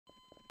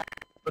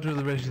to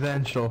the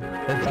residential.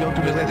 Let's go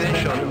to the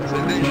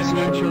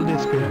residential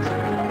district.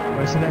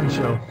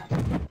 Residential.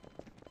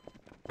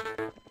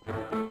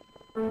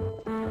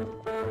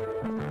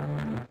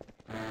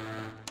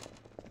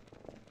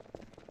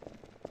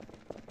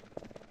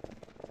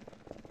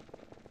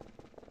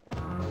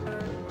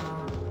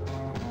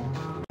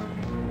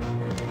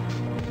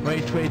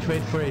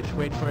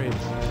 Wait for it.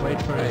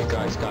 Hey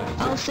guys.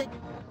 I'll sit.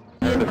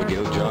 Heard of a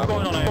guild job?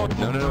 What's going on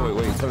here? No,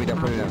 wait, put me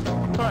down.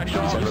 Alright,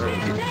 Sean,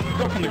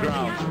 drop on the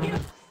ground.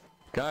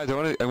 Guys, I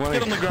want to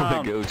Get on the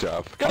ground. guild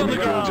job. Get on the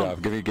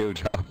ground. Give me a guild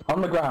job.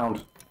 On the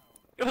ground.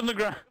 Get on the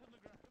ground.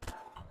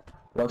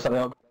 Looks like they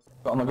all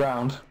got on the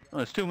ground. Oh,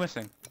 there's two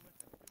missing.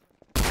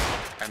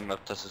 I'm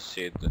not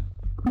associated.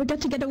 We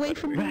got to get away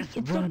from Run, here.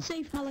 It's run. not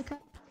safe, Malika.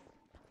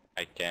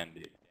 I can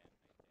be.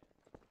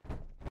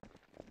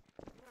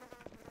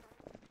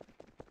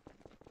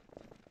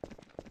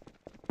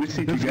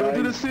 Let's go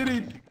to the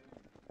city.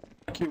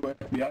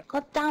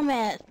 God damn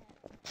it.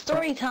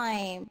 Story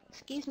time.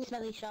 Excuse me,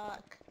 smelly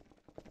shark.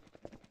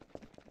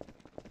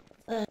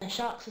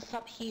 Sharks are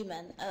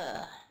subhuman.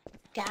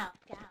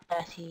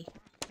 Dirty.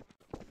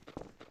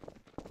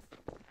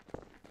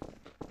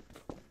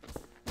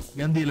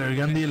 Gun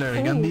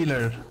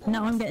dealer.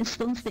 Now I'm getting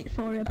stone stick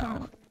for it,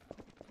 apparently.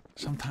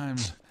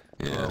 Sometimes.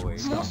 Yeah.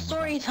 More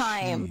story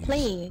time,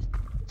 please.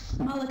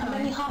 Malika, I'm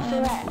only half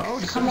the wreck.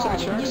 Oh, Come on,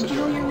 you do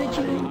your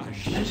ritual.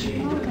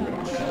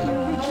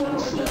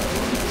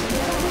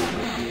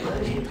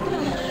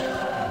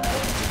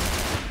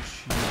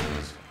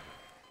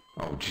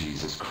 Oh,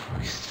 Jesus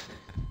Christ.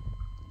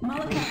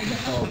 Malika,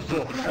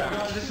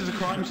 Guys, this is a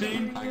crime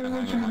scene.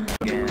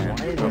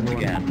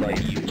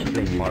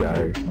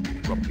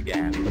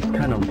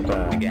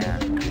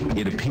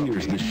 It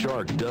appears the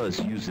shark does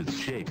use its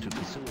shape to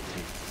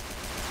facilitate.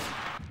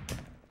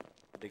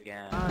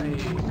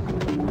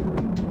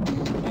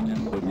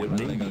 But what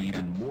may be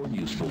even more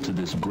useful to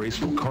this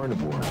graceful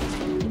carnivore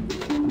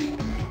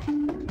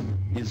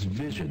is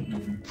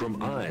vision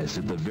from eyes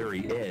at the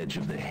very edge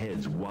of the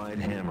head's wide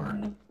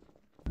hammer.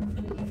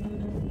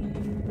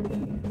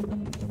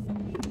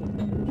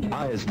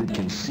 Eyes that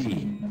can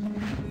see.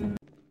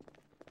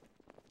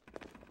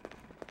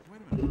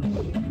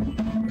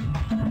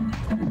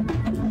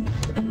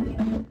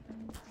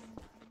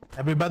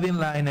 Everybody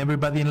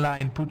in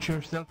line. Put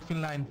yourself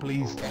in line,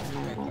 please.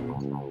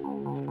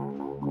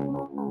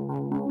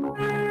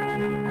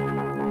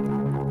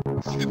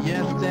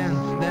 Yes,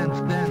 then.